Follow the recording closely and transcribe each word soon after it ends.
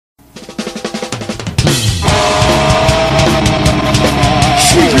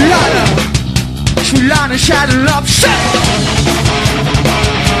Sweet Lana, shadow love, it's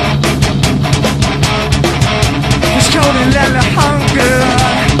cold and let the hunger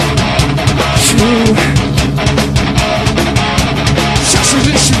true. Just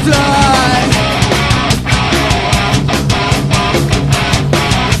release your blood.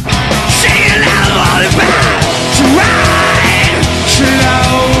 Singing out all the back to ride. She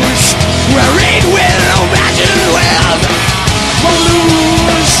knows we're in with no magic with. Won't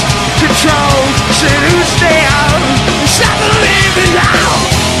lose control. She lose down. Stop believing now.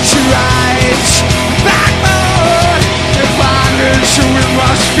 She rides backbone and finders who we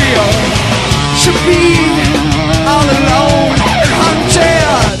must feel. She'll be all alone and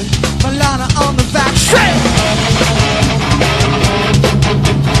hunted. But Lana on the back straight.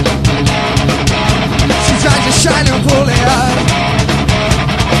 She's like a shining bullet.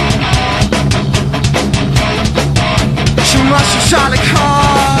 She must have shot a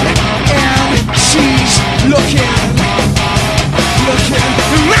card and she's looking,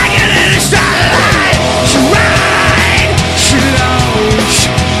 making it a starlight. She ride, she knows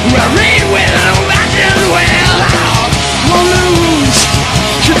we're in with no magic will. Won't lose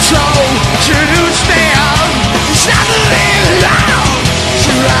control, she lose down. It's not believing now.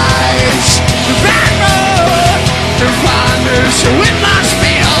 She rides the backbone and ponders who it must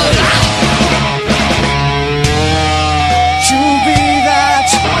feel. She'll be that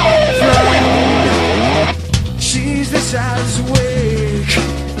throne. She's the saddest awake,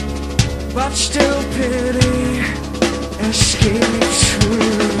 but still pity escapes her.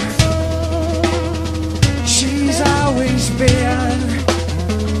 She's always been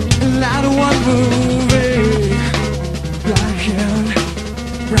not one moving, black and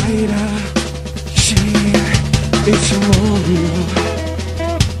brighter. She is more real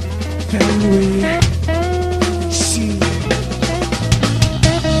than we see.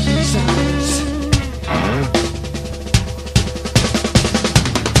 These eyes.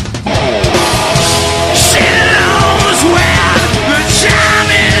 She knows where the time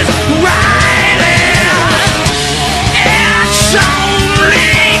is riding. It's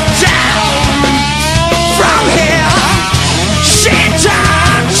only down from here. She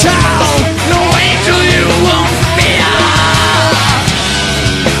turned tall, no angel you won't fear.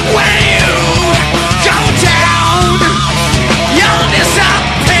 When you go down, you'll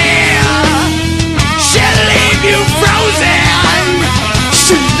disappear. She'll leave you frozen.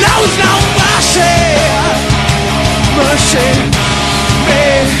 She knows no mercy. Mercy, me,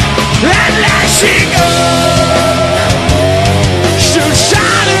 and let she go.